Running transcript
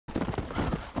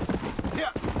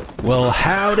Well,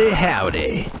 howdy,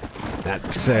 howdy.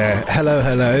 That's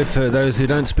hello for those who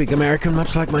don't speak American,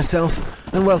 much like myself,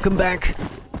 and welcome back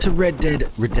to Red Dead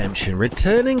Redemption.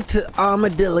 Returning to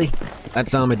Armadillo.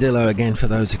 That's Armadillo again for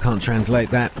those who can't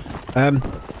translate that.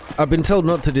 I've been told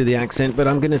not to do the accent, but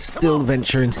I'm going to still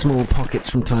venture in small pockets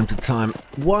from time to time.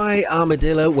 Why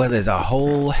Armadillo? Well, there's a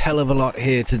whole hell of a lot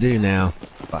here to do now.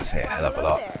 I say a hell of a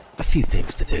lot. A few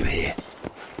things to do here.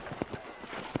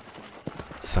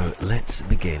 So let's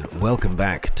begin. Welcome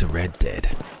back to Red Dead.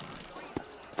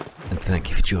 And thank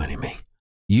you for joining me.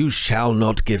 You shall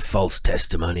not give false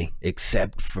testimony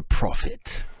except for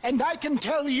profit. And I can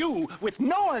tell you with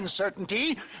no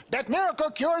uncertainty that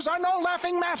miracle cures are no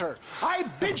laughing matter. I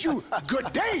bid you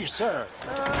good day, sir.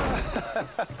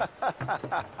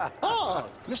 Oh,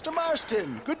 Mr.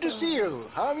 Marston, good to see you.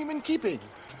 How have you been keeping?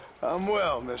 I'm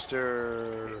well,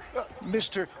 Mr.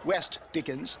 Mr. West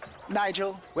Dickens.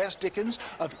 Nigel West Dickens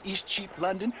of East Cheap,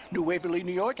 London, New Waverly,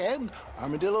 New York, and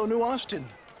Armadillo, New Austin.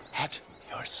 At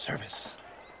your service.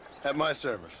 At my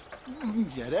service.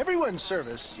 At everyone's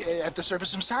service. At the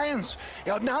service of science,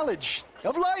 of knowledge,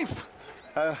 of life.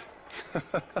 How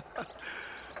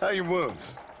are your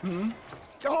wounds?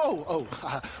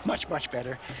 Much, much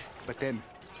better. But then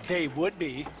they would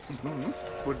be.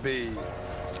 Would be...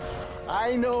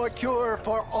 I know a cure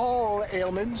for all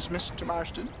ailments, Mr.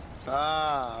 Marston.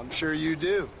 Ah, I'm sure you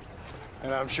do.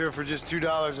 And I'm sure for just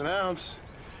 $2 an ounce,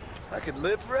 I could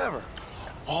live forever.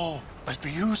 Oh, but for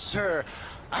you, sir,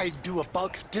 I do a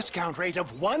bulk discount rate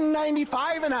of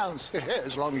 $1.95 an ounce.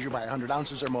 As long as you buy 100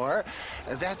 ounces or more.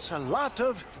 That's a lot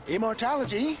of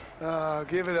immortality.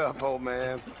 Give it up, old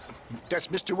man. That's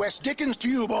Mr. West Dickens to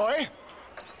you, boy.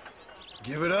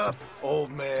 Give it up,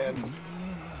 old man.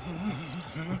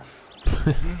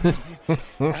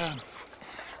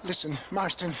 Listen,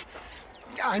 Marston,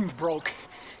 I'm broke,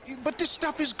 but this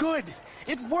stuff is good.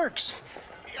 It works.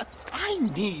 I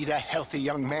need a healthy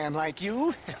young man like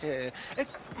you.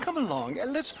 Come along,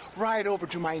 and let's ride over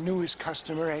to my newest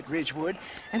customer at Ridgewood,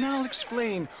 and I'll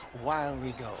explain while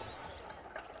we go.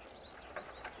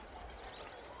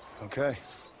 Okay.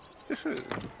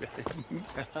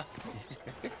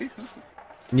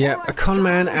 Yeah, a con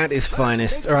man at his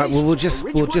finest. All right, well we'll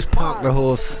just park the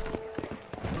horse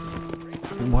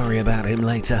and worry about him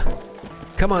later.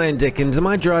 Come on in, Dickens. Am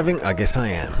I driving? I guess I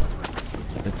am.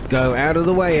 Let's go out of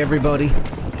the way, everybody.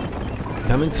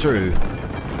 Coming through.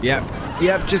 Yep,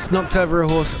 just knocked over a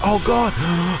horse. Oh God,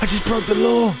 I just broke the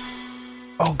law.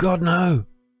 Oh God, no.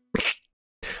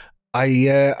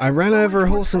 I ran over a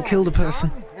horse and killed a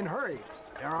person. And hurry.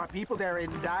 There are people there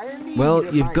in dire need. Well,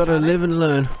 you've got to live and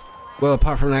learn. Well,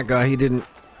 apart from that guy, he didn't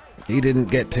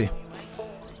get to.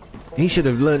 He should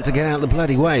have learned to get out of the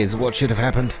bloody way is what should have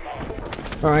happened.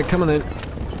 All right, come on in.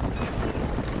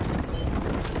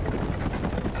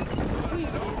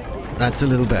 That's a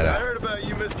little I better. heard about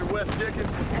you, Mr. West Dickens.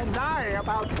 And I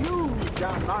about you,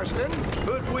 John Marston.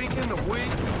 Hoodwinking the weak,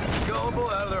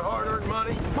 gullible out of their hard-earned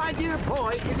money. My dear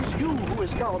boy, it is you who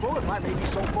is gullible, if I may be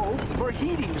so bold, for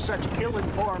heeding such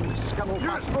ill-informed scuttlebutt.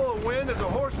 You're as full of wind as a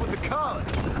horse with the collar.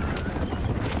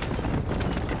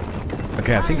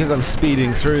 Okay, I think as I'm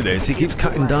speeding through this, he keeps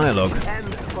cutting dialogue.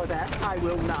 And for that, I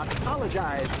will not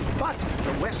apologize. But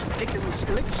the West Dickens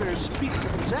elixirs speak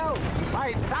for themselves.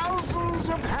 My thousands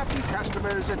of happy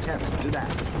customers attest to that.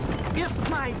 If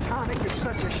my tonic is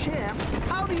such a sham,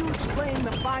 how do you explain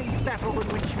the fine battle in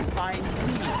which you find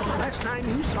me? Last time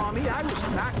you saw me, I was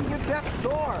knocking at death's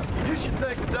door. You should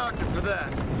thank the doctor for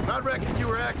that. I reckon you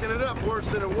were acting it up worse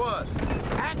than it was.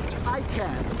 Act I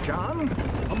can, John.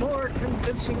 A more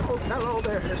convincing Othello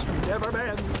there has never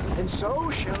been. And so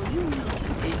shall you,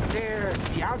 a fair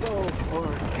Iago or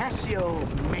Cassio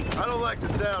make. I don't like the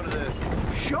sound of this.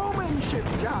 Showmanship,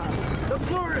 John. The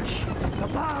flourish, the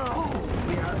bow.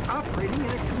 We are operating in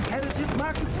a competitive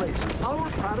marketplace. Our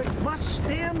product must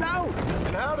stand out.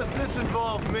 And how does this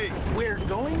involve me? We're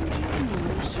going to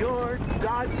use your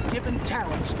God-given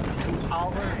talents to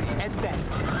our advantage.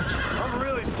 I'm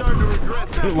really starting to regret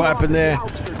that. What happened there?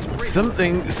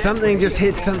 Something just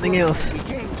hit something else. We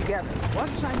came together.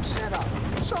 Once I'm set up,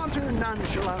 saunter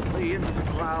nonchalantly into the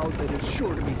crowd that is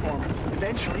sure to be forming.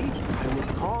 Eventually, I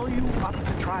will call you up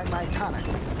to try my tonic.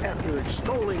 After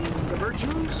extolling the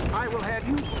virtues, I will have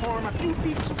you perform a few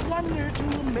feats of wonder to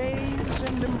amaze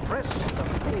and impress the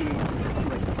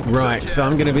faith. Right, so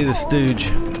I'm going to be the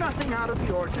stooge. Nothing out of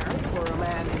the ordinary for a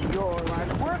man in your line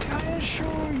of work, I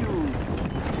assure you.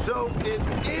 So it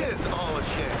is all a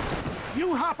sham.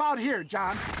 You hop out here,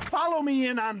 John. Follow me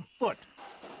in on foot.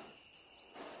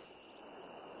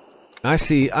 I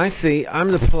see.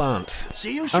 I'm the plant.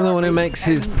 I'm the one who makes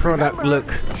his product look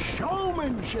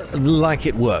ship. Like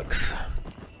it works.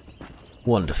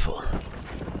 Wonderful.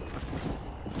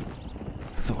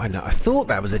 I thought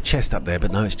that was a chest up there,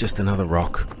 but no, it's just another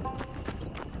rock.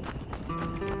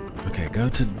 Okay, go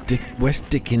to West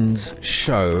Dickens'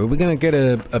 show. We're going to get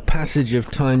a passage of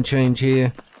time change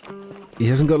here. He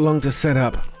hasn't got long to set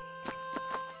up.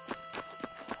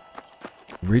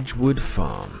 Ridgewood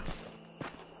Farm.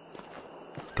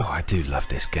 God, I do love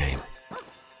this game.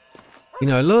 You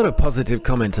know, a lot of positive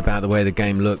comments about the way the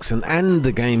game looks and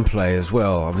the gameplay as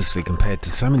well, obviously compared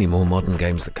to so many more modern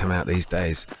games that come out these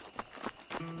days.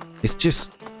 It's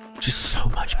just so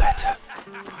much better.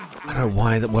 I don't know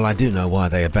why well, I do know why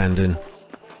they abandon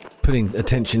putting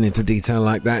attention into detail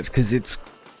like that. It's because it's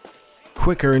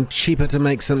quicker and cheaper to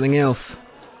make something else.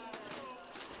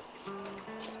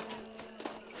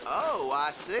 Oh,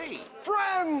 I see.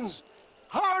 Friends,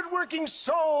 hard-working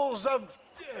souls of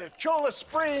Cholla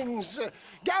Springs,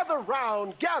 gather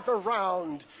round, gather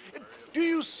round. Do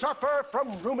you suffer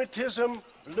from rheumatism,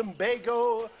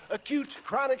 lumbago, acute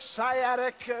chronic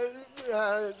sciatic,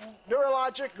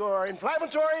 neurologic, or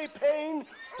inflammatory pain?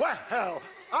 Well,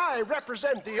 I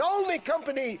represent the only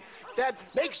company that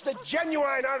makes the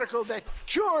genuine article that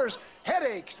cures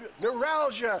headaches,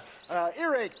 neuralgia,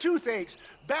 earache, toothaches,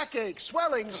 backache,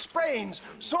 swelling, sprains,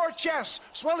 sore chests,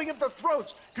 swelling of the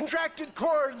throats, contracted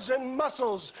cords and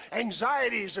muscles,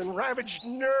 anxieties and ravaged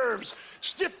nerves,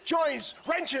 stiff joints,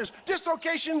 wrenches,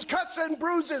 dislocations, cuts and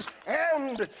bruises,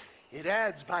 and it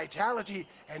adds vitality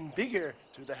and vigor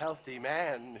to the healthy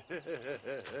man.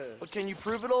 But can you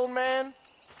prove it, old man?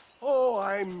 Oh,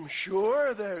 I'm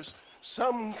sure there's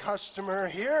some customer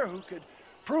here who could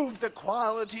prove the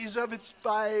qualities of it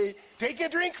by taking a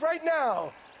drink right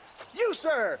now. You,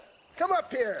 sir, come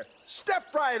up here.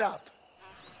 Step right up.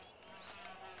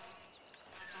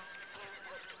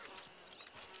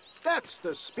 That's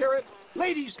the spirit.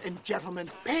 Ladies and gentlemen,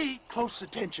 pay close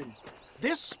attention.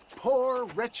 This poor,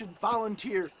 wretched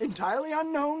volunteer, entirely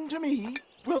unknown to me,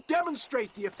 will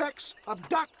demonstrate the effects of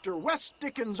Dr. West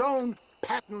Dickens' own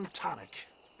patent tonic.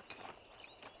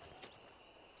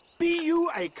 Be you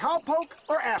a cowpoke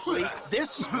or athlete,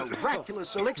 this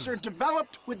miraculous elixir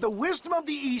developed with the wisdom of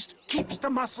the East keeps the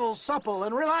muscles supple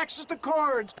and relaxes the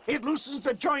cords. It loosens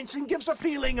the joints and gives a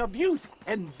feeling of youth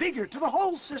and vigor to the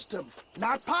whole system.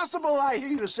 Not possible, I hear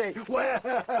you say.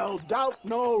 Well, doubt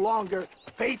no longer.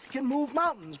 Faith can move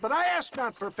mountains, but I ask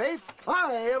not for faith.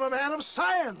 I am a man of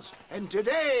science, and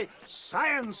today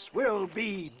science will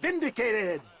be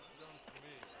vindicated.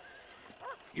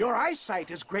 Your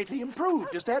eyesight is greatly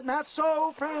improved. Is that not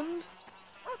so, friend?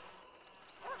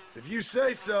 If you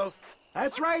say so.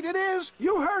 That's right, it is.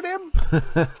 You heard him.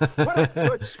 What a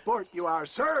good sport you are,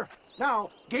 sir.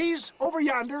 Now, gaze over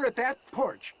yonder at that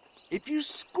porch. If you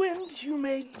squint, you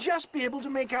may just be able to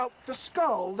make out the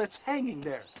skull that's hanging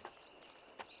there.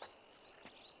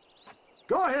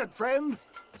 Go ahead, friend.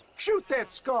 Shoot that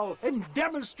skull and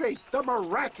demonstrate the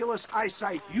miraculous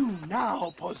eyesight you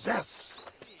now possess.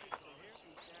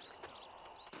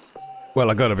 Well,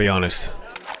 I gotta be honest.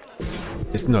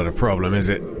 It's not a problem, is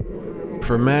it?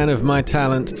 For a man of my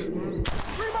talents...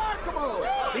 Remarkable!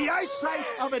 The eyesight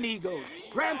of an eagle,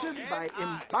 granted by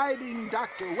imbibing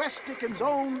Dr. West Dickens'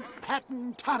 own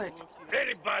patent tonic.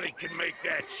 Anybody can make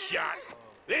that shot.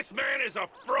 This man is a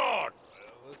fraud.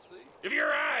 If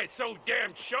your eye's so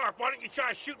damn sharp, why don't you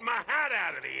try shooting my hat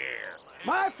out of the air?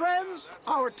 My friends,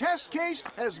 our test case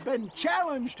has been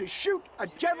challenged to shoot a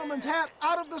gentleman's hat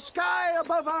out of the sky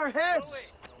above our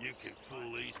heads. You can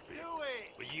fool these people,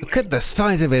 but you Look at the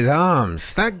size of his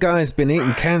arms. That guy's been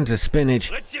eating cans of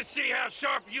spinach. Let's just see how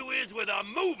sharp you is with a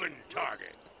moving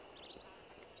target.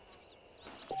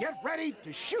 Get ready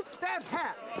to shoot that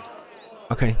hat.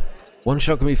 Okay. One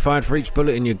shot can be fired for each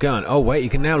bullet in your gun. Oh, wait, you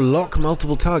can now lock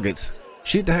multiple targets.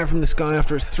 Shoot the hat from the sky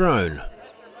after it's thrown.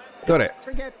 Got it.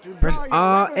 Press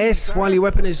RS while your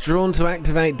weapon is drawn to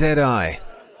activate Deadeye.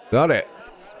 Got it.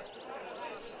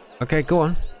 Okay, go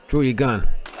on. Draw your gun.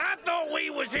 I thought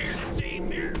we was here to see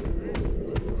mirror.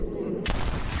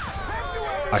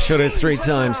 I shot it 3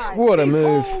 times. What a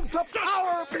move. Behold the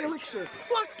power of the elixir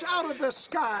plucked out of the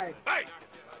sky. Hey!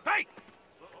 Hey!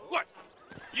 What?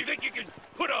 You think you can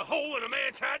put a hole in a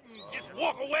man's hat and just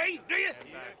walk away, do you?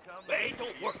 Hey, it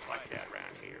don't work like that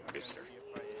around here, mister.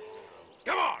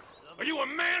 Come on! Are you a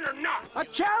man or not? A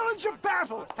challenge of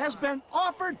battle has been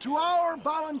offered to our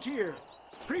volunteer.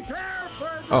 Prepare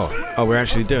for the Oh, we're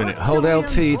actually doing it. Hold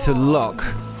LT to lock.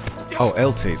 Oh,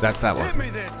 LT, that's that Hit one. me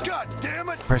then, God damn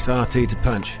it! Press RT to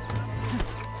punch.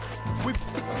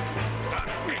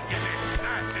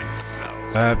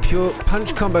 Pure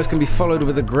punch combos can be followed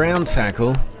with a ground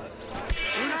tackle.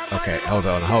 Do not Okay, hold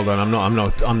on.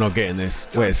 I'm not getting this.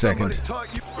 Wait a second.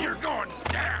 You're going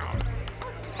down.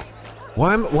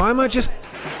 Why am I just...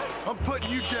 I'm putting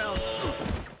you down.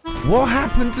 What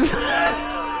happened?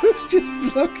 It's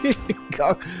just fucking...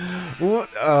 God. What?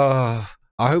 I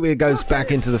hope it goes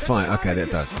back into the fight. Okay,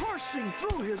 that does. Coursing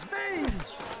through his veins.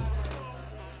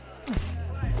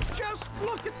 Just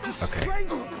look at the Okay.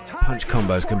 strength of the Punch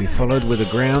combos can be followed with a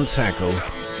ground tackle.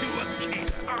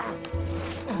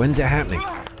 When's it happening?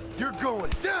 You're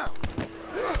going down.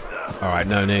 Alright,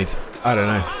 no need. I don't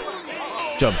know.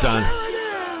 Job done.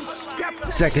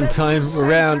 Second time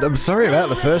around. I'm sorry about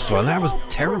the first one. That was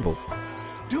terrible.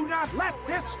 Do not let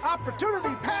this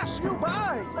opportunity pass you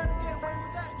by.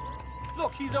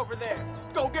 Look, he's over there.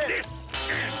 Go get it.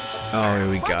 Oh, here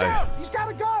we Watch go. out, he's got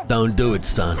a gun. Don't do it,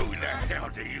 son. Who the hell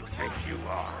do you think you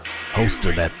are?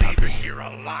 Holster that puppy. You're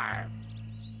alive.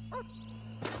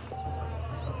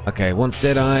 Okay, once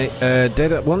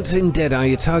once in Deadeye,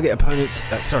 you target opponent's...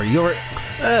 target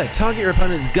your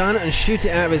opponent's gun and shoot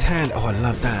it out of his hand. Oh, I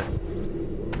love that.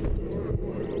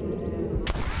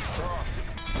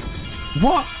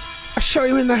 What? I shot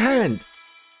him in the hand.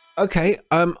 Okay,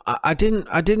 I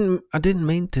didn't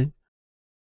mean to.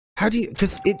 How do you...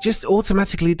 Because it just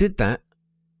automatically did that.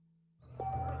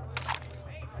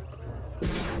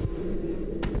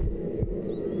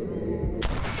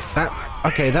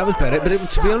 Okay, that was better, but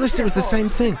to be honest, it was the same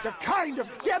thing. The kind of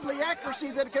deadly accuracy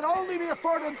that can only be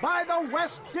afforded by the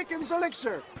West Dickens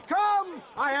elixir. Come,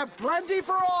 I have plenty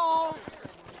for all.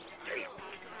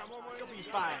 You'll be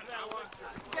fine.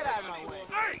 Get out of my way.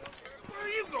 Hey, where are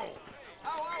you going?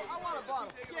 I want a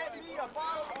bottle. Get me a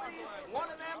bottle, please. One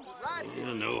of them, right here.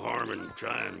 Well, no harm in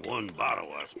trying one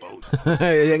bottle, I suppose.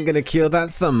 You ain't gonna kill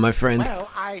that thumb, my friend.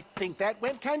 Well, I think that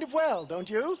went kind of well, don't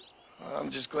you?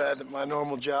 I'm just glad that my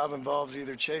normal job involves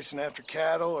either chasing after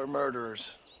cattle or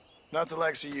murderers. Not the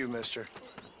likes of you, mister.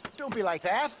 Don't be like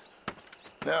that.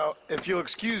 Now, if you'll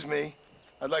excuse me,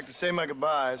 I'd like to say my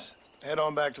goodbyes, head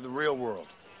on back to the real world.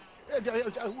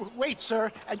 Wait,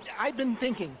 sir. I've been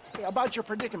thinking about your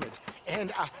predicament,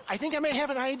 and I think I may have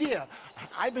an idea.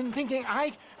 I've been thinking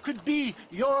I could be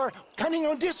your cunning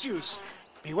Odysseus.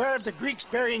 Beware of the Greeks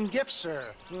burying gifts, sir.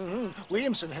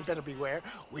 Williamson had better beware.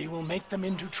 We will make them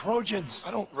into Trojans.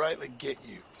 I don't rightly get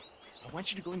you. I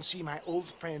want you to go and see my old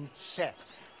friend Seth.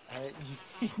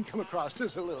 He can come across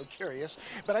as a little curious,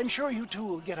 but I'm sure you two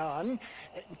will get on.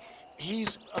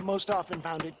 He's most often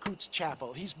found at Coots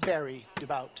Chapel. He's very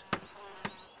devout.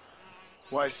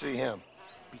 Why see him?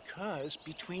 Because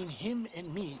between him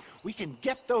and me, we can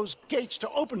get those gates to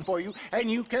open for you,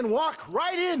 and you can walk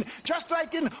right in, just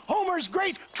like in Homer's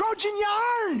great Trojan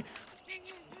yarn!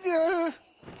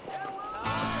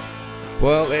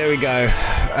 Well, there we go.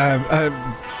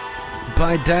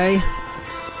 By day...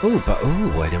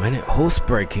 Oh, wait a minute. Horse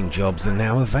breaking jobs are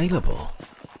now available.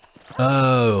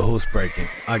 Oh, horse breaking.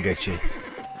 I get you.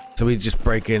 So we just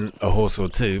break in a horse or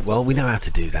two. Well, we know how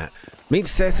to do that. Meet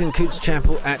Seth in Coots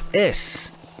Chapel at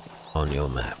S on your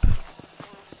map.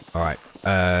 All right,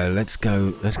 let's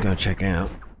go check out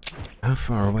how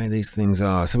far away these things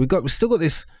are. So we've still got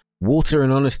this water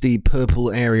and honesty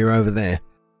purple area over there,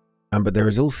 but there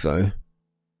is also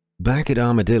back at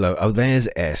Armadillo. Oh, there's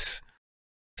S.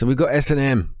 So we've got S and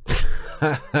M.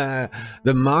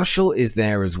 The Marshal is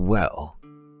there as well.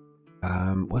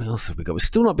 What else have we got? We've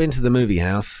still not been to the movie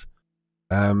house.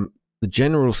 The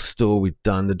general store we've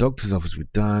done. The doctor's office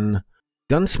we've done.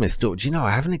 Gunsmith store. Do you know,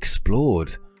 I haven't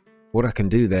explored what I can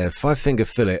do there. 5-finger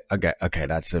fillet. Okay,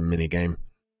 that's a mini game.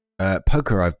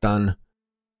 Poker I've done.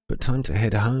 But time to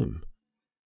head home.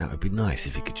 That would be nice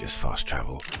if you could just fast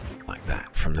travel like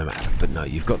that from the map. But no,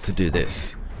 you've got to do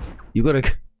this. You've got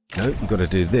to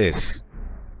do this.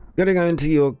 You've got to go into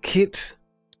your kit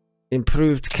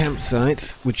improved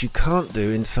campsite, which you can't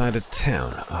do inside a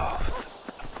town. Oh.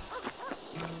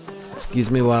 Excuse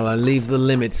me while I leave the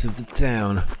limits of the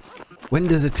town. When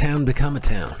does a town become a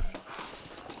town?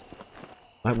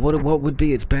 Like, what would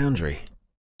be its boundary?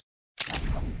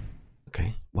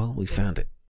 Okay, well, we found it.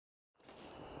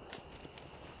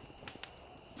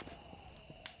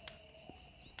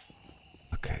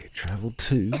 Okay, travel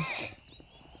to...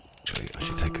 Actually, I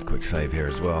should take a quick save here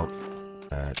as well.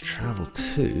 Travel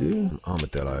to...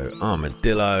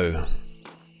 Armadillo.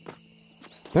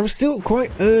 Now, we're still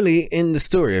quite early in the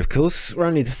story, of course. We're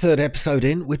only the 3rd episode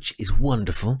in, which is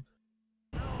wonderful.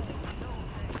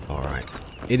 Alright.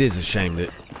 It is a shame that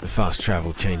the fast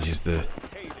travel changes the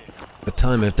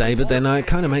time of day, but then it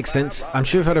kind of makes sense. I'm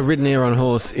sure if I'd have ridden here on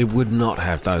horse, it would not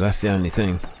have, though. That's the only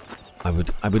thing I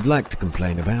would like to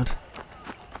complain about.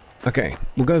 Okay,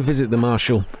 we'll go visit the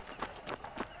Marshal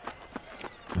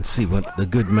and see what the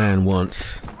good man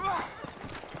wants.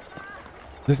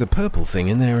 There's a purple thing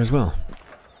in there as well.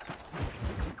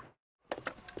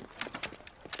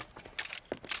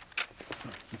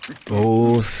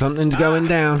 Oh, something's going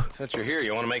down. Since you're here,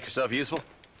 you want to make yourself useful?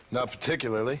 Not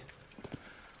particularly.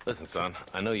 Listen, son,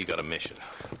 I know you got a mission.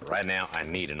 But right now, I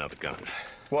need another gun.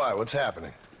 Why? What's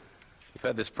happening? We've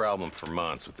had this problem for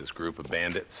months with this group of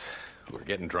bandits who are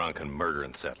getting drunk and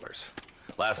murdering settlers.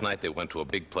 Last night, they went to a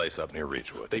big place up near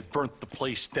Ridgewood. They burnt the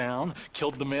place down,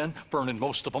 killed the men, burning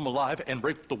most of them alive, and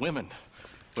raped the women.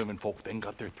 Women folk then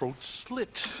got their throats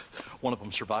slit. One of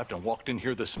them survived and walked in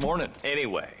here this morning.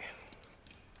 Anyway,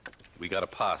 we got a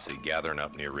posse gathering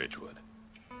up near Ridgewood.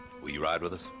 Will you ride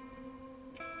with us?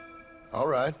 All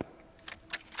right.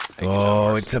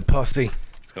 Oh, it's a posse.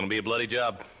 It's gonna be a bloody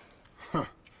job.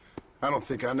 I don't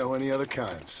think I know any other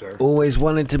kind, sir. Always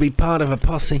wanted to be part of a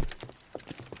posse.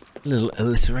 A little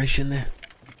alliteration there.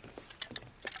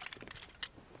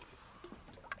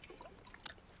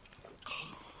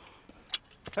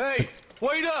 Hey,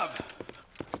 wait up!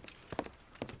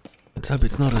 Let's hope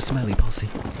it's not a smelly posse.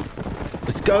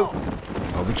 Let's go.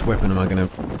 Oh, which weapon am I going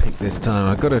to pick this time?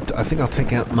 I think I'll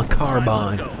take out my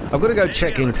carbine. I've got to go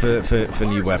checking for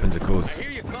new weapons, of course. I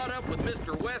hear you caught up with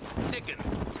Mr. West Dickens.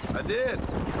 I did.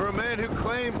 For a man who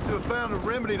claims to have found a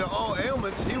remedy to all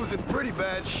ailments, he was in pretty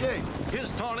bad shape.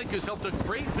 His tonic has helped a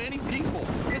great many people.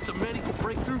 It's a medical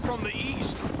breakthrough from the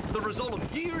East, the result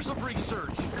of years of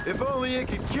research. If only it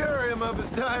could cure him of his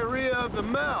diarrhea of the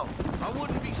mouth. I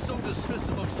wouldn't be so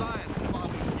dismissive of science if I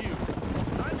was you.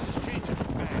 Times is changing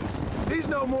fast. He's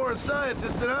no more a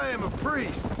scientist than I am a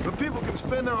priest. But people can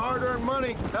spend their hard-earned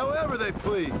money however they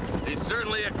please. He's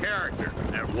certainly a character,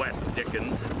 that West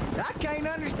Dickens. I can't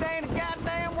understand a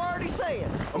goddamn word he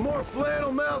said. A more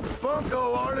flannel-mouthed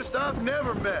Funko artist I've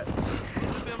never met.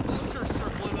 With them bunkers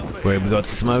circling up ahead. Where we got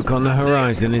smoke on the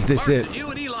horizon. Is this it? Marston, you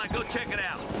and Eli go check it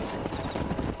out.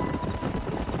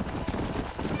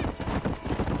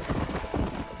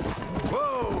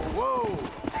 Whoa, whoa.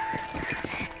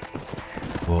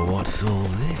 Well, what's all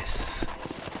this?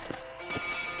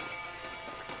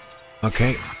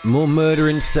 Okay, more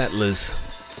murdering settlers.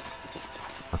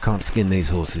 I can't skin these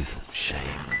horses. Shame,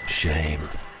 shame.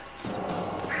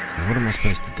 Now, what am I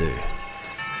supposed to do?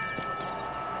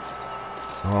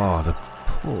 Oh, the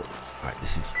poor... Right,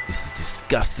 this is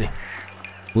disgusting.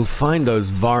 We'll find those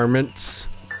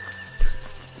varmints.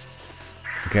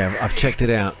 Okay, I've checked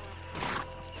it out.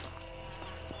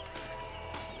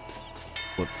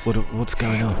 What's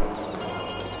going on?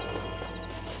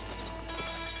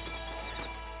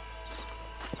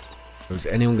 Is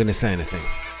anyone going to say anything?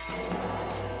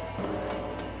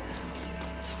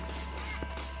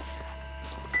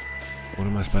 What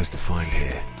am I supposed to find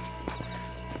here?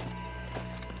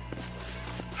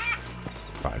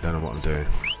 Right, I don't know what I'm doing.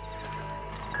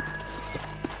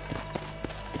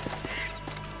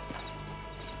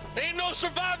 Ain't no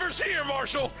survivors here,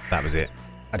 Marshal! That was it.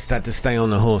 I just had to stay on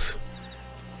the horse.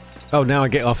 Oh, now I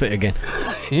get off it again.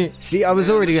 See, I was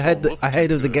already ahead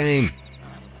of the game.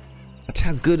 That's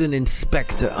how good an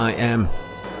inspector I am.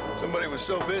 Somebody was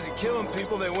so busy killing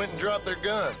people, they went and dropped their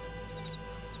gun.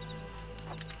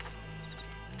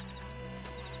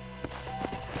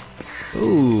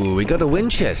 Ooh, we got a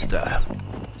Winchester.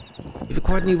 You've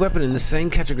acquired a new weapon in the same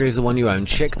category as the one you own.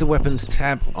 Check the weapons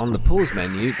tab on the pause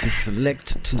menu to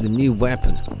select to the new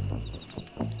weapon.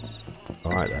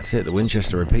 Alright, that's it, the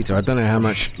Winchester repeater. I don't know how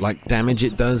much, like, damage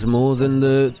it does more than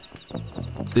the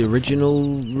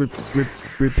original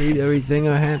repeater thing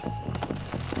I had.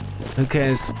 Who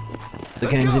cares? The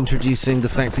game's introducing the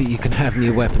fact that you can have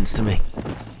new weapons to me.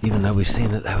 Even though we've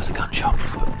seen that there was a gun shop.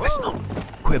 But let's not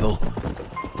quibble.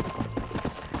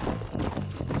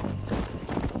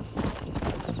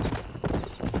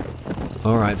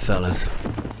 Alright, fellas.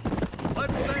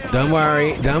 Don't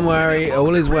worry,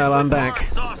 all is well, I'm back.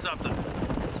 Saw something.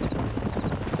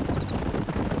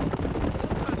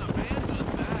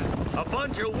 A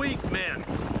bunch of weak men.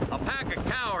 A pack of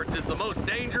cowards is the most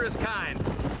dangerous kind.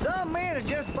 Some men are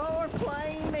just born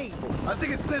plain evil. I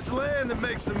think it's this land that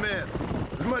makes the men,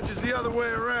 as much as the other way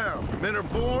around. Men are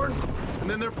born, and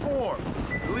then they're formed.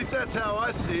 At least that's how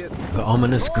I see it. The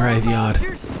ominous graveyard.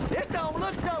 Vultures, this don't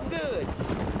look so good.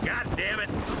 God damn it.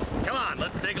 Come on,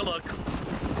 let's take a look.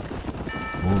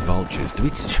 More vultures.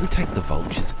 Should we take the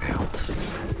vultures out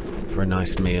for a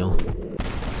nice meal?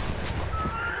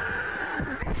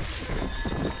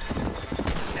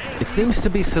 It seems to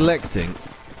be selecting.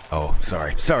 Oh,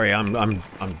 sorry. I'm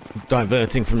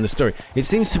diverting from the story. It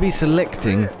seems to be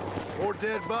selecting More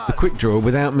dead the bodies. quick draw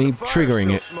without me Fire's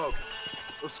triggering it. still smoking.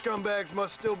 Those scumbags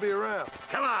must still be around.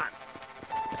 Come on.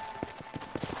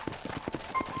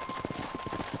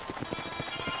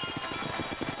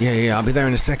 Yeah, I'll be there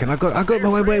in a second. Wait.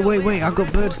 I've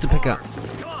got birds to pick up.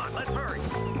 Come on, let's hurry.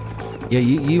 Yeah,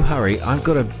 you hurry. I've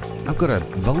got a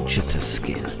vulture to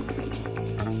skin.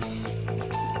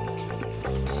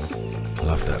 I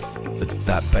love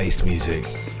that bass music.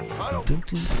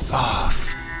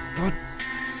 Oh, God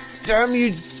damn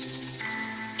you,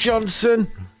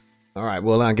 Johnson! All right,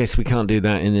 well, I guess we can't do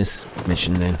that in this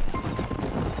mission then.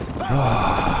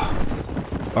 Oh.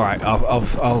 All right,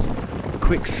 I'll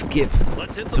quick skip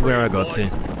to where I got to.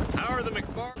 How are the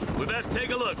McFarland? We best take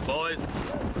a look, boys.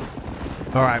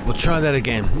 All right, we'll try that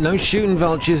again. No shooting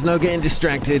vultures, no getting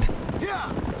distracted.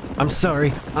 I'm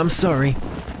sorry.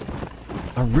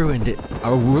 I ruined it.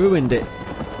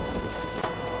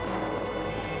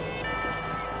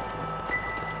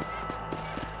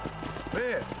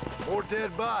 Man, more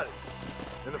dead bodies.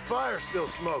 And the fire's still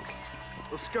smoking.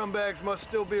 Those scumbags must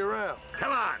still be around.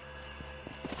 Come on.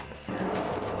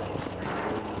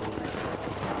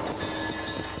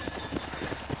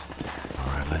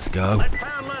 All right, let's go. Let's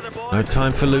pound leather, boys. No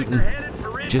time for looting.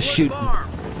 Just shooting.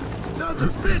 Sons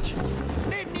of bitches!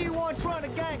 Didn't you once run a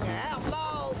gang of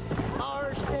outlaws,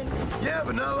 arson? Yeah,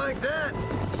 but not like that.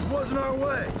 It wasn't our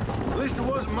way. At least it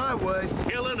wasn't my way.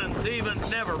 Killing and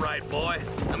thieving's never right, boy.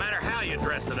 No matter how you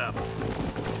dress it up.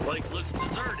 The place looks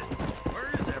deserted. Where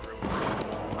is everyone?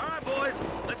 All right, boys.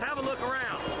 Let's have a look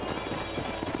around.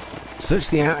 Search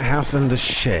the outhouse and the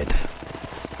shed.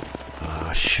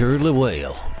 I surely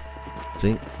will.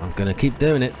 See, I'm gonna keep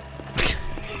doing it.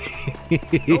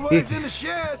 Nobody's in the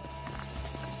shed.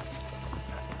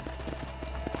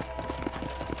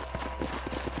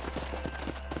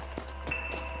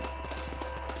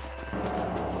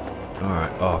 All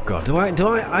right. Oh God, do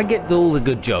I get all the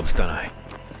good jobs, don't I?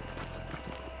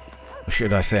 Or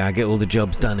should I say I get all the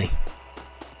jobs done?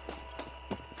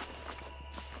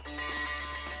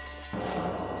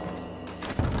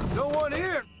 No one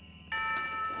here.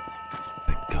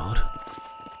 Thank God.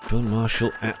 John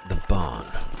Marshall at the barn.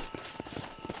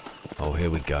 Oh,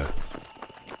 here we go.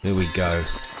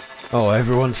 Oh,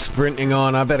 everyone's sprinting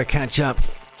on. I better catch up,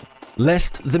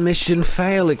 lest the mission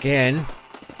fail again.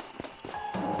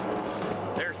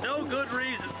 There's no good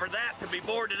reason for that to be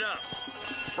boarded up.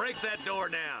 Break that door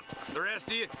down. The rest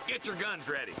of you, get your guns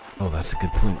ready. Oh, that's a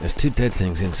good point. There's 2 dead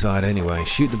things inside anyway.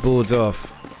 Shoot the boards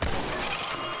off.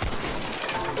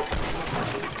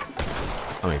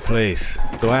 I mean, please.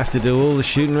 Do I have to do all the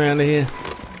shooting around here?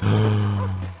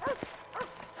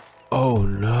 Oh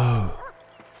no.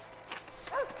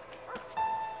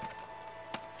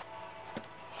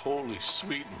 Holy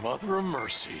sweet mother of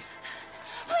mercy.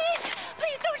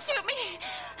 Please don't shoot me.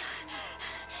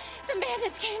 Some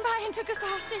bandits came by and took us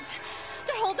hostage.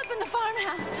 They're holed up in the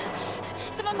farmhouse.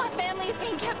 Some of my family is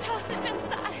being kept hostage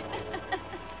inside.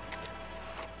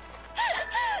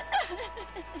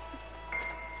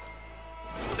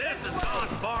 This has gone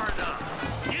far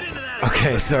enough. Get into that.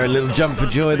 Okay, sorry, a little jump for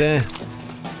joy there.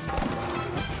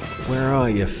 Where are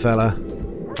you, fella?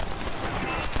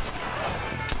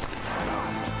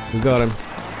 We got him.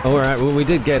 Oh, alright, well, we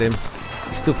did get him.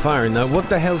 He's still firing, though. What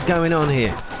the hell's going on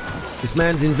here? This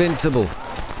man's invincible.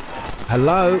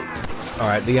 Hello?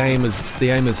 Alright, the aim is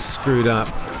screwed up.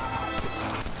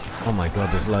 Oh my God,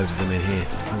 there's loads of them in here.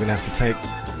 I'm gonna have to take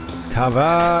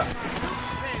cover.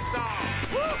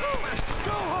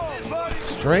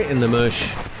 Straight in the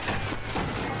mush.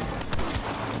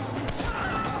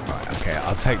 Right, okay,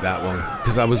 I'll take that one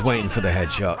because I was waiting for the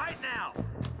headshot. Right now.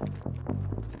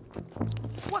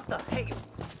 What the hell?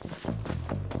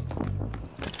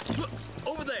 Look,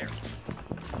 over there.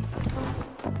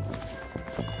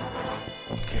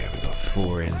 Okay, we've got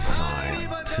 4 inside,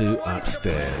 2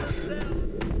 upstairs.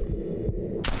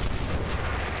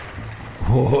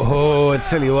 Whoa, I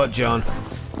tell you what, John.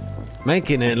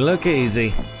 Making it look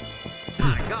easy.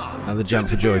 Another jump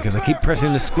for joy because I keep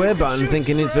pressing the square button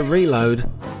thinking it's a reload.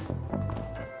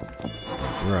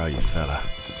 Where are you, fella?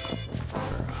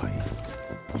 Where are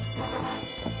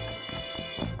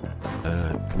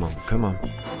you? Come on.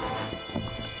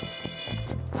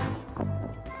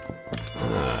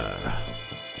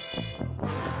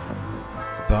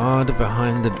 Barred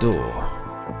behind the door.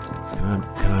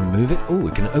 Can I move it? Oh,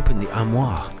 we can open the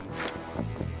armoire.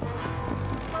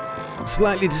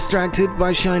 Slightly distracted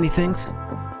by shiny things.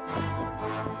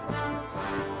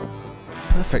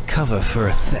 Perfect cover for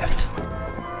a theft.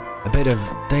 A bit of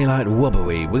daylight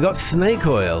wobbly. We got snake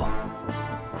oil.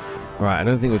 Right, I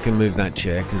don't think we can move that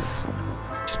chair just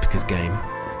because game.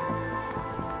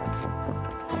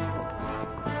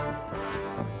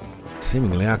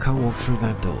 Seemingly, I can't walk through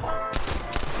that door.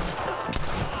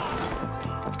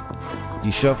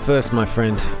 You shot first, my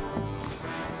friend.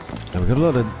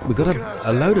 we've got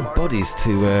a load of bodies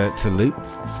to loot.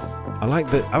 I like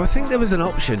that. I think there was an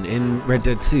option in Red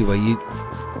Dead 2 where you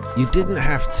didn't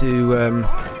have to.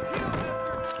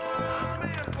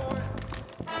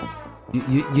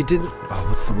 You didn't. Oh,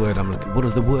 what's the word I'm looking? What are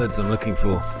the words I'm looking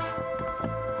for?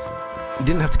 You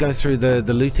didn't have to go through the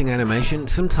looting animation.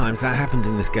 Sometimes that happened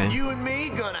in this game. You and me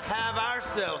gonna have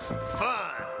ourselves some fun.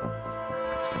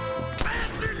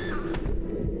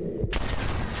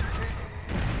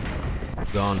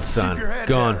 Gone, son. Keep your head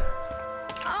Gone. down.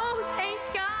 Oh, thank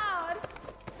God.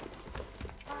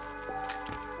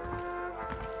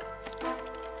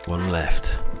 One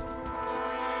left.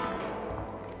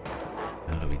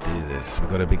 How do we do this? We've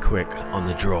got to be quick on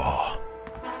the draw.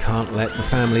 Can't let the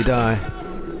family die.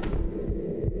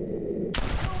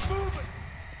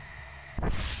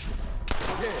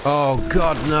 Oh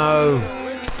God, no!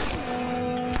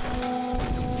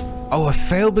 Oh, I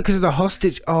failed because of the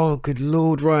hostage. Oh, good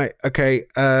Lord! Right, okay.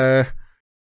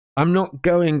 I'm not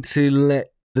going to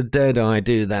let the Deadeye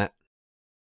do that.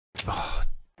 Oh,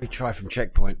 retry from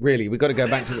checkpoint. Really, we got to go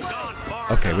back to the.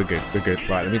 Okay, we're good. We're good.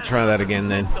 Right, let me try that again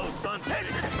then. Oh,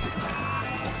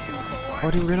 I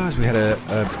didn't realise we had a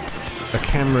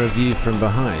camera view from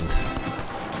behind.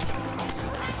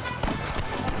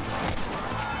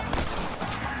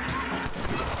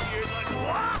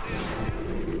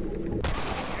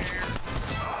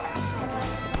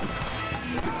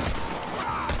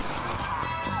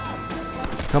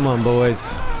 Come on,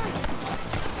 boys.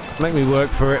 Make me work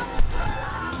for it.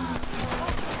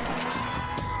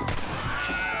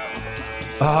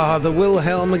 Ah, the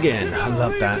Wilhelm again. I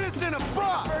love that.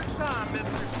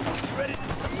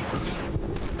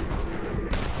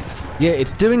 Yeah,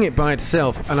 it's doing it by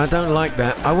itself, and I don't like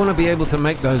that. I want to be able to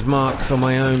make those marks on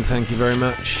my own, thank you very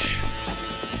much.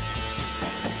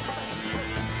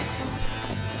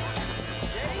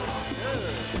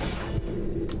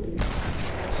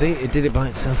 See, it did it by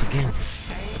itself again.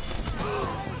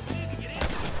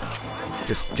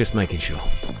 Just making sure.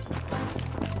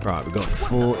 Right, we've got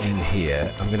 4 in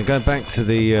here. I'm going to go back to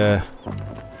the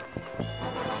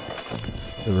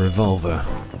revolver.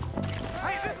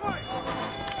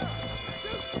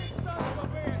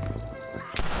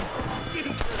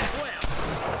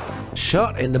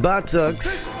 Shot in the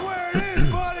buttocks.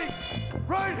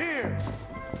 Right here.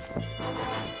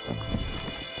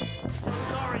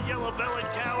 Sorry, yellow-bellied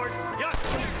coward.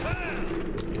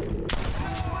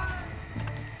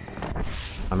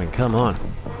 I mean, come on.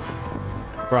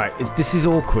 Right, this is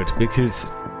awkward because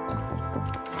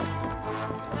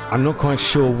I'm not quite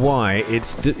sure why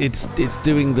it's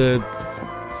doing the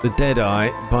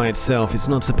Deadeye by itself. It's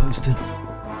not supposed to.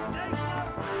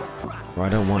 Or I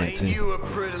don't want it to. You a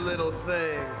pretty little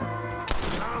thing.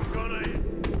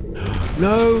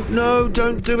 No, no,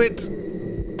 don't do it.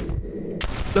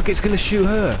 Look, it's going to shoot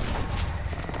her.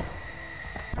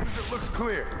 As soon as it looks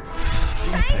clear.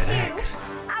 Flippin' heck.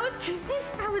 I was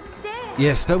convinced I was dead.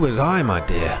 Yes, so was I, my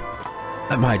dear.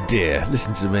 My dear,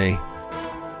 listen to me.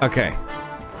 Okay.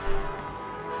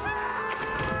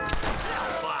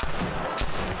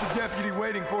 There's a deputy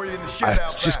waiting for you in the shed I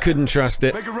out just back. couldn't trust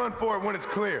it. Make a run for it when it's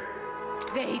clear.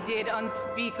 They did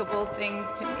unspeakable things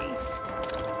to me.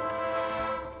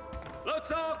 Looks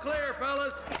all clear,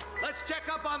 fellas. Let's check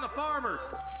up on the farmers.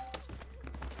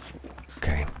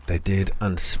 Okay, they did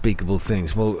unspeakable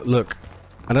things. Well, look,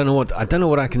 I don't know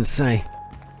what I can say.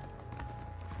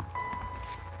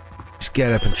 Just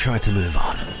get up and try to move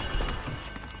on.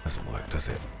 Doesn't work, does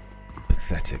it?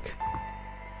 Pathetic.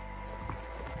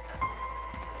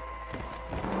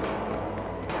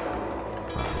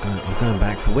 I'm going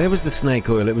back for... Where was the snake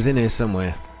oil? It was in here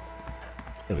somewhere.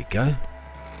 There we go.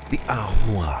 The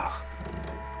armoire.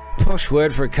 Posh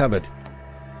word for a cupboard.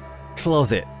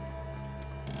 Closet.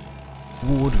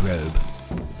 Wardrobe.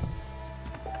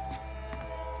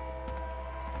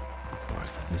 Right,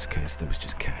 in this case there was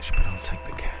just cash, but I'll take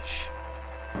the cash.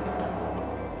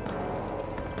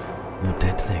 No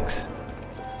dead things.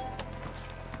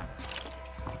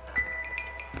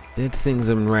 Dead things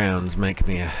and rounds make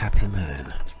me a happy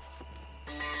man.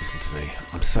 Listen to me.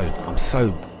 I'm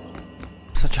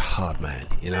such a hard man,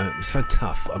 you know? I'm so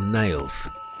tough. I'm nails.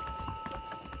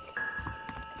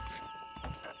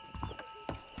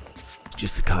 It's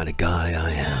just the kind of guy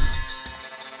I am.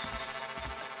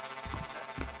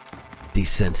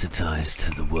 Desensitized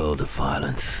to the world of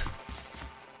violence.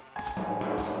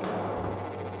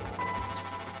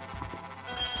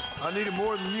 I need it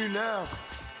more than you now.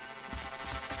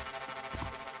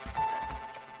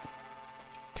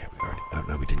 Okay, we already... Oh,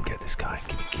 no, we didn't get this guy.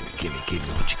 Give me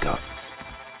what you got.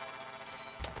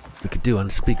 We could do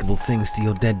unspeakable things to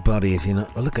your dead body if you're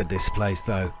not... Oh, look at this place,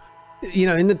 though. You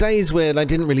know, in the days where they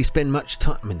didn't really spend much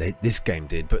time, I mean, this game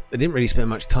did, but they didn't really spend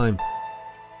much time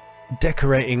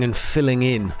decorating and filling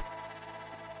in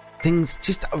things,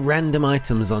 just random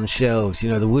items on shelves. You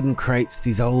know, the wooden crates,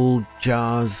 these old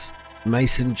jars,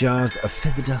 mason jars, a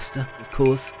feather duster, of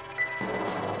course.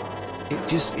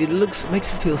 It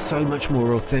makes it feel so much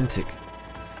more authentic.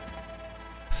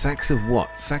 Sacks of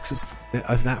what? Sacks of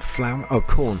that flour? Oh,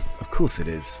 corn. Of course it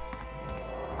is.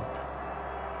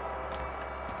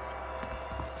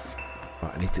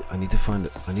 Right, I need to find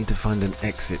an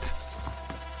exit.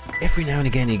 Every now and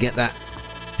again you get that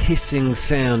hissing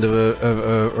sound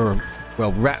of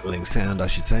well, rattling sound, I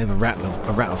should say, of a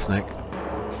rattlesnake.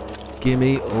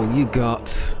 Gimme all you got.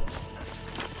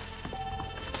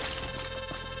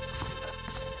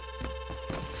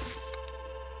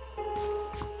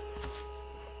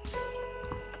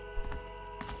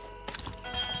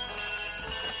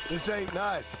 This ain't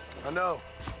nice. I know.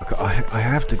 I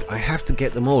have to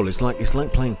get them all. It's like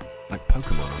playing like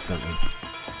Pokemon or something.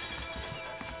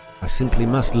 I simply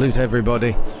must loot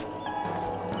everybody.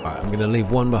 Right, I'm gonna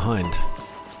leave one behind.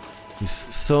 His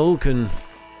soul can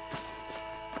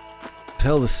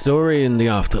tell the story in the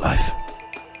afterlife.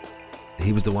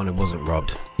 He was the one who wasn't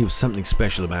robbed. He was something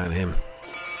special about him.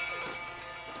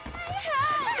 Some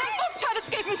folk tried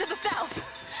escaping to the south,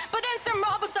 but then some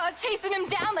robbers started chasing him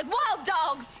down like wild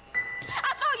dogs.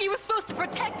 I thought you were supposed to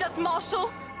protect us, Marshal.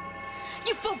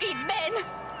 You folk ain't men.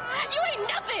 You ain't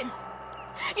nothing.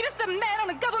 You're just some man on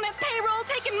a government payroll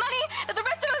taking money that the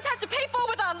rest of us have to pay for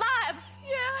with our lives.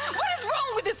 Yeah. What is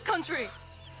wrong with this country?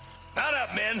 Shut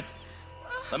up, men.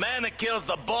 The man that kills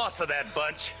the boss of that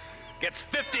bunch gets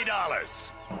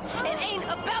 $50. It ain't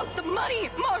about the money,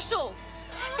 Marshal.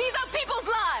 These are people's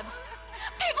lives.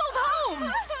 People's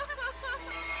homes.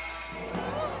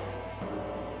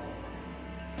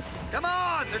 Come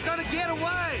on, they're gonna get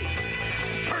away.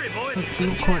 Hurry, boys. I'm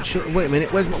not quite sure. Wait a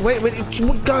minute. Wait a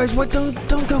minute. Guys, what?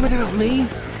 Don't go without me.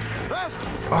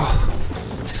 Oh,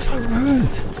 it's so rude.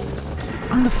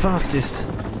 I'm the fastest.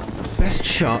 Best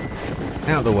shot.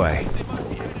 Out the way.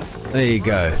 There you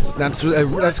go.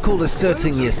 That's called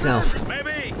asserting yourself.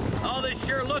 Maybe. All this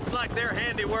sure looks like their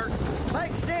handiwork.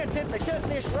 Makes sense if they took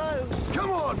this road.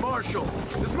 Come on, Marshal.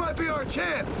 This might be our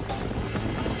chance.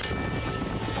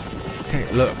 Okay,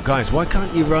 look, guys, why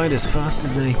can't you ride as fast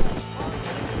as me?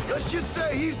 Let's just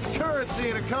say he's the currency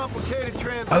in a complicated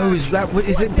transaction. Oh, is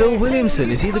it Bill Williamson?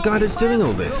 Is he the guy that's doing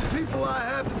all this? Some people I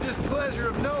have the displeasure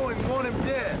of knowing want him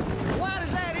dead. Why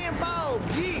does that involve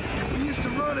you? We used to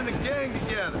run in a gang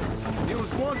together. It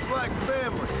was once like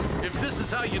family. If this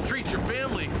is how you treat your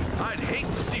family, I'd hate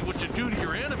to see what you do to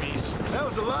your enemies. That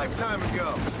was a lifetime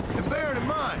ago. And bearing in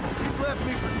mind, he's left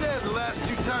me for dead the last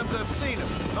 2 times I've seen him.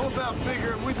 I'm about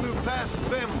figuring we've moved past the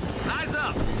family. Eyes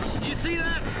up. You see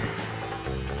that?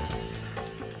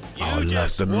 I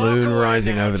love the moon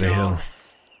rising over the hill.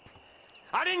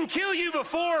 I didn't kill you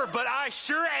before, but I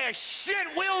sure as shit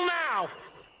will now.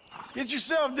 Get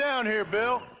yourself down here,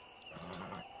 Bill.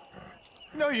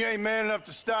 You know you ain't man enough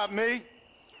to stop me.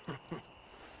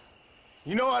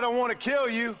 You know I don't want to kill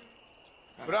you,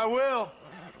 but I will.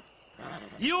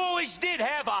 You always did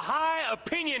have a high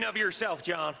opinion of yourself,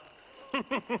 John.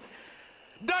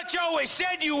 Dutch always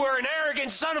said you were an arrogant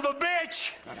son of a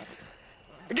bitch.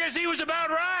 I guess he was about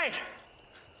right.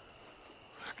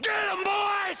 Get him,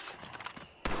 boys!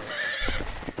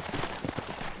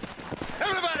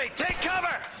 Everybody, take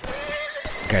cover!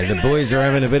 Okay, the boys are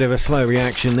having a bit of a slow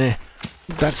reaction there.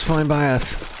 That's fine by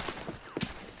us.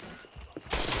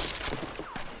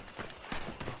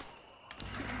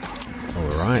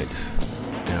 Alright.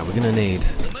 Now we're gonna need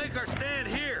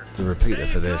the repeater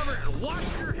for this.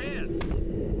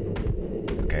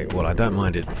 Okay, well, I don't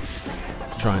mind it.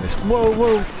 Trying this. Whoa,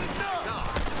 whoa!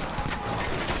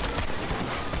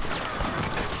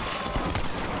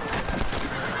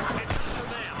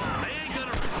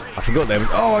 I forgot there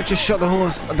was. Oh, I just shot the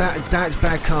horse. That's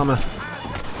bad karma.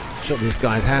 Shot this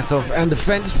guy's hat off. And the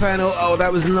fence panel. Oh,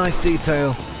 that was a nice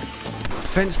detail.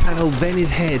 Fence panel, then his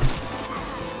head.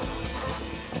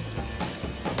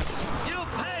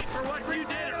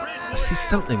 I see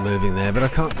something moving there, but I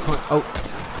can't quite. Oh,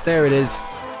 there it is.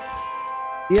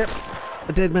 Yep,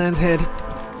 a dead man's head. Heads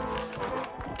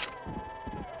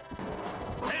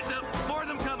up, more of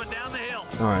them coming down the hill.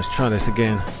 Alright, let's try this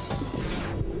again.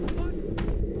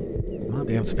 Might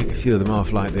be able to pick a few of them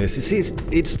off like this. You see,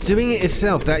 it's doing it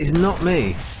itself. That is not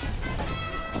me.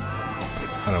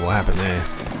 I don't know what happened there.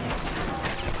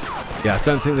 Yeah, I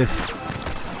don't think this.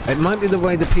 It might be the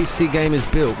way the PC game is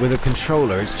built with a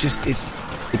controller. It's just it's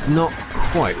not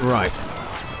quite right.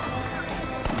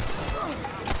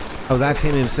 Oh, that's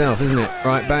him himself, isn't it?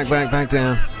 Right, back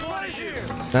down.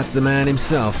 That's the man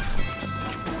himself,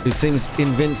 who seems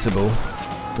invincible.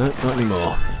 No, not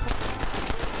anymore.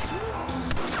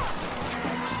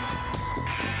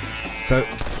 So,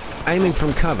 aiming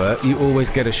from cover, you always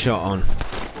get a shot on.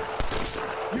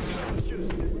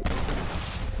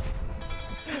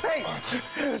 Hey,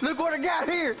 look what I got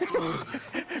here.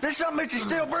 There's something that you're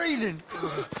still breathing.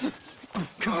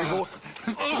 Come here, boy.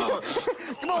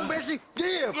 Come on, Bessie,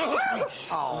 give.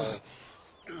 Oh.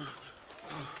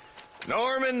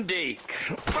 Norman Deek.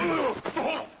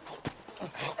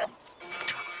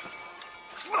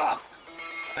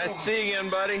 Nice to see you again,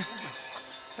 buddy.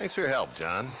 Thanks for your help,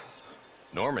 John.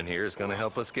 Norman here is gonna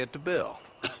help us get to Bill.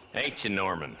 Ain't you,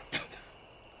 Norman?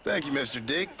 Thank you, Mr.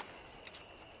 Dick.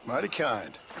 Mighty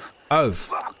kind. Oh,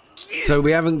 so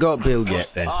we haven't got Bill yet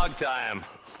then. Hog time.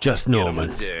 Just Norman.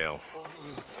 Get him in jail.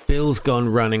 Bill's gone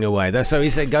running away. That's so he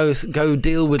said, go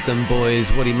deal with them,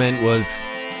 boys. What he meant was,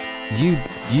 you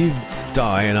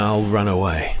die and I'll run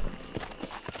away.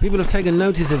 People have taken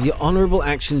notice of your honourable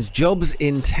actions. Jobs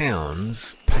in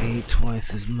towns pay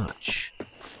twice as much.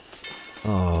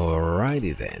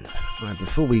 Alrighty then. Right,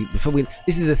 before we,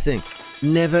 this is the thing.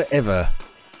 Never ever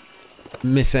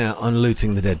miss out on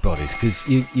looting the dead bodies, because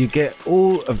you get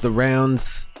all of the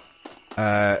rounds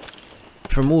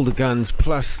from all the guns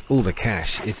plus all the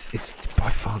cash. It's by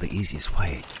far the easiest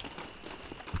way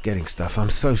of getting stuff. I'm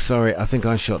so sorry. I think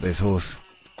I shot this horse,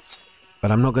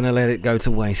 but I'm not going to let it go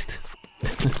to waste.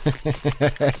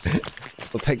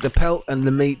 We'll take the pelt and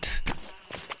the meat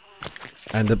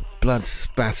and the blood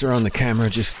spatter on the camera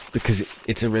just because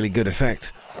it's a really good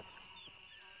effect.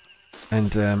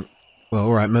 And well,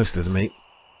 all right, most of the meat.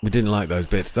 We didn't like those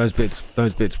bits. Those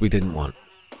bits we didn't want.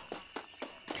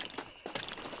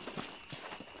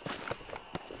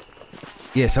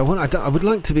 Yes, I would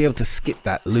like to be able to skip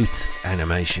that loot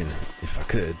animation if I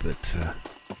could, but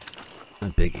no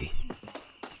biggie.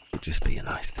 It'd just be a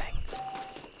nice thing.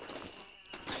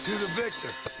 To the victor,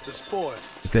 the spoil.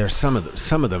 There are some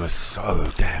of them are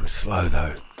so damn slow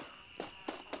though.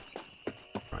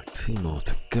 Right, 2 more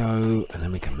to go, and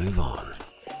then we can move on.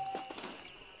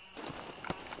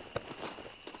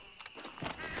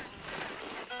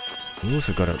 You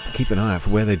also got to keep an eye out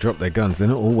for where they drop their guns. They're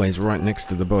not always right next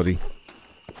to the body.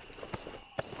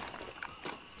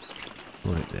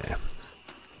 Right there.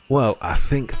 Well, I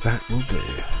think that will do.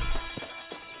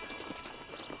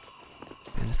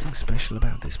 Anything special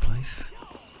about this place?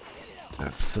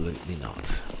 Absolutely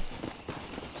not.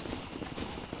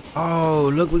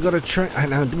 Oh, look, we got a train.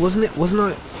 Now, wasn't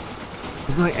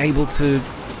I able to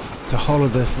holler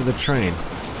for the train?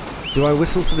 Do I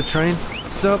whistle for the train?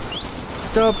 Stop!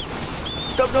 Stop!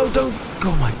 Stop! No, don't!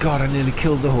 Oh my God! I nearly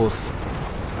killed the horse.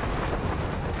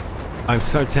 I'm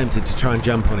so tempted to try and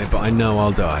jump on it, but I know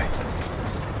I'll die.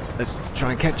 Let's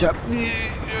try and catch up. No,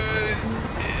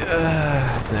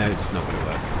 it's not going to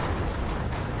work.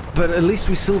 But at least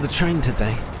we saw the train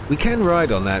today. We can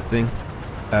ride on that thing.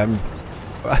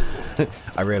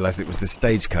 I realised it was the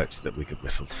stagecoach that we could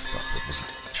whistle to stop. It wasn't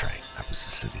the train. That was a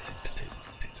silly thing to do.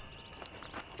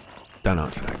 Don't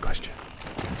answer that question.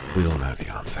 We all know the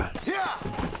answer.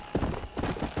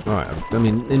 Alright, I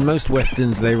mean, in most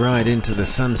westerns they ride into the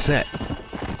sunset.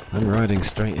 I'm riding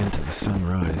straight into the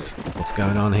sunrise. What's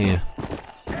going on here?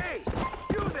 Hey,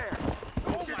 you there!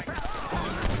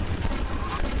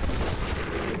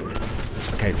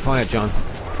 Okay, fire John.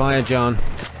 Fire John.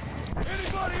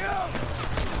 Anybody else?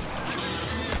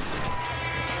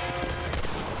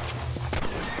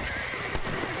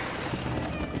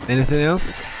 Anything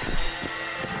else?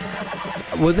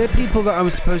 Were there people that I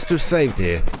was supposed to have saved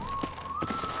here?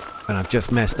 And I've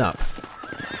just messed up.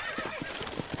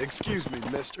 Excuse me,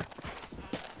 mister.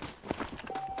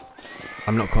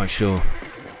 I'm not quite sure.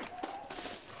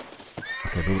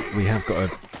 Okay, but we have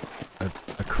got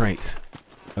a crate.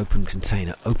 Open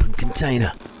container. Open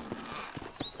container.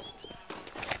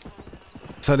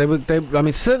 So I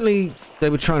mean, certainly they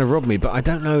were trying to rob me, but I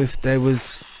don't know if there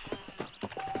was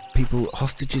people,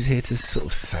 hostages here to sort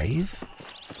of save.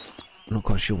 I'm not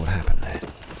quite sure what happened there.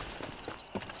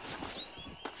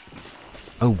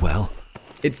 Oh well.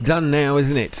 It's done now,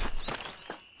 isn't it?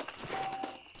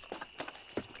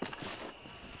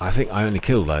 I think I only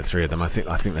killed like 3 of them. I think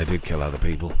they did kill other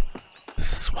people. The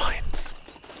swines.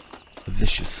 The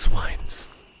vicious swines.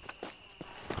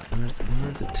 Right, where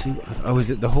are the 2 other... Oh, is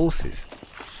it the horses?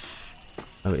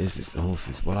 Oh, it is. It's the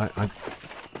horses. Well,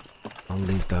 I'll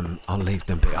leave them. I'll leave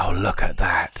them be. Oh, look at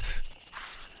that.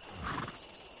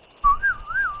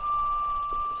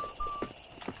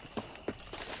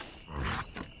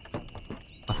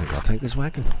 I think I'll take this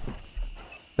wagon.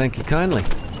 Thank you kindly.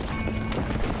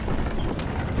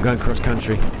 I'm going cross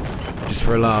country, just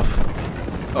for a laugh.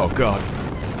 Oh god.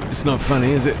 It's not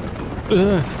funny, is it?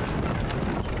 Ugh.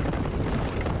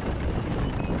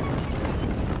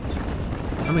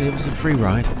 I mean, it was a free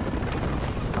ride.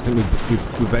 I think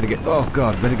we better get... Oh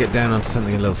god, better get down onto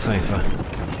something a little safer.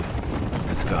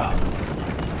 Let's go.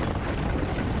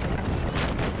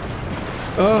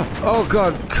 Oh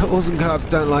god, horse and carts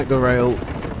don't like the rail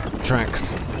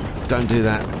tracks. Don't do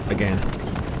that again.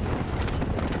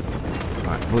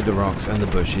 Right, avoid the rocks and the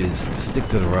bushes. Stick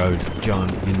to the road. John,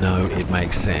 you know it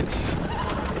makes sense.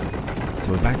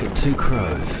 So we're back at Two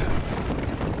Crows.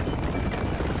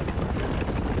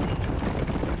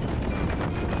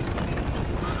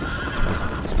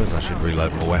 I suppose I should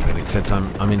reload my weapon, except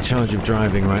I'm in charge of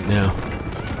driving right now.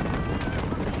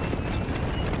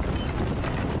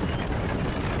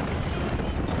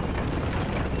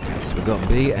 Okay, so we've got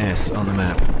BS on the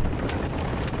map.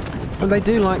 And they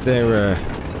do like their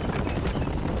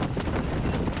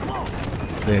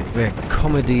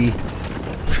comedy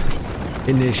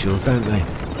initials, don't they?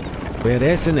 We had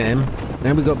S and M,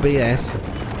 now we've got BS.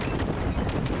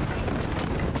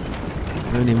 I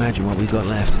can only imagine what we've got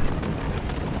left.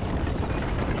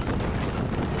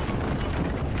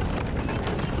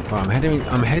 Right,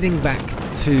 I'm heading back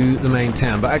to the main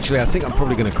town, but actually I think I'm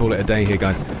probably going to call it a day here,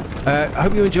 guys.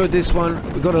 Hope you enjoyed this one.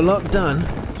 We got a lot done,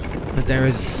 but there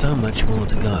is so much more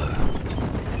to go.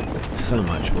 So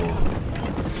much more.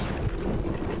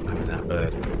 Over that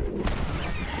bird.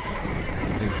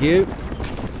 Thank you.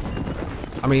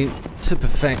 I mean, to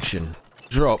perfection.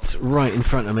 Dropped right in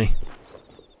front of me.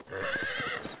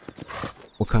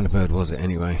 What kind of bird was it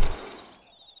anyway?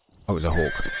 Oh, it was a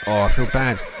hawk. Oh, I feel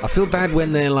bad. I feel bad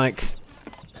when they're like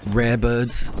rare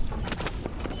birds.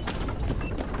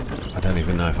 I don't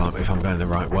even know if I'm going the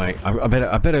right way. I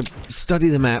better study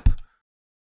the map.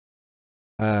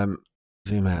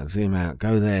 Zoom out.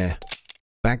 Go there.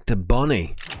 Back to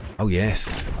Bonnie. Oh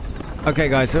yes. Okay,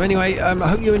 guys. So anyway, I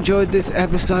hope you enjoyed this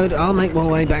episode. I'll make my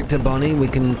way back to Bonnie. We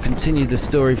can continue the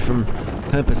story from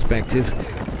her perspective,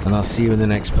 and I'll see you in the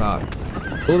next part.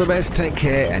 All the best. Take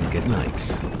care, and good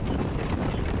night.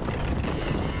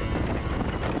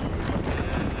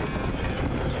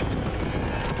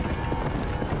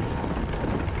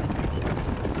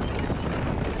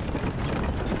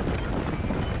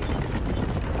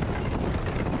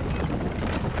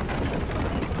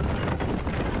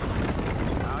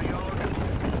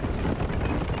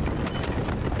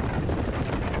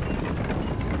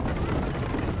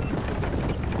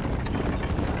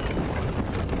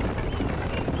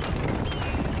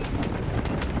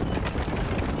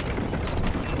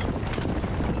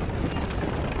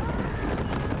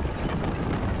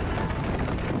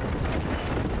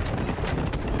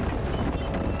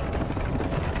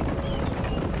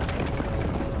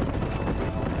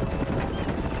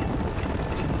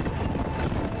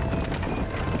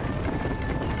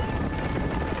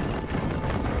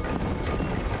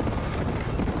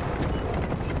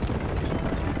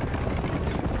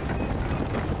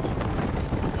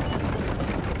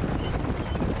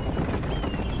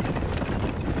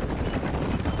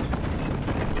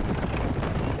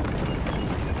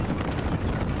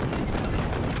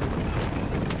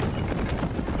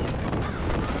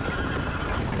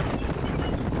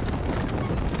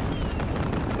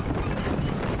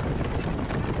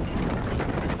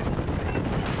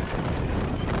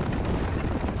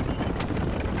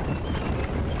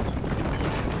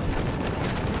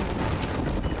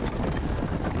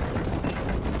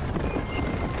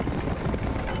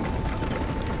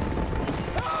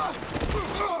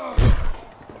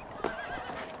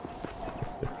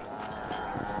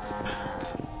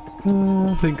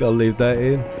 I think I'll leave that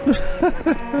in.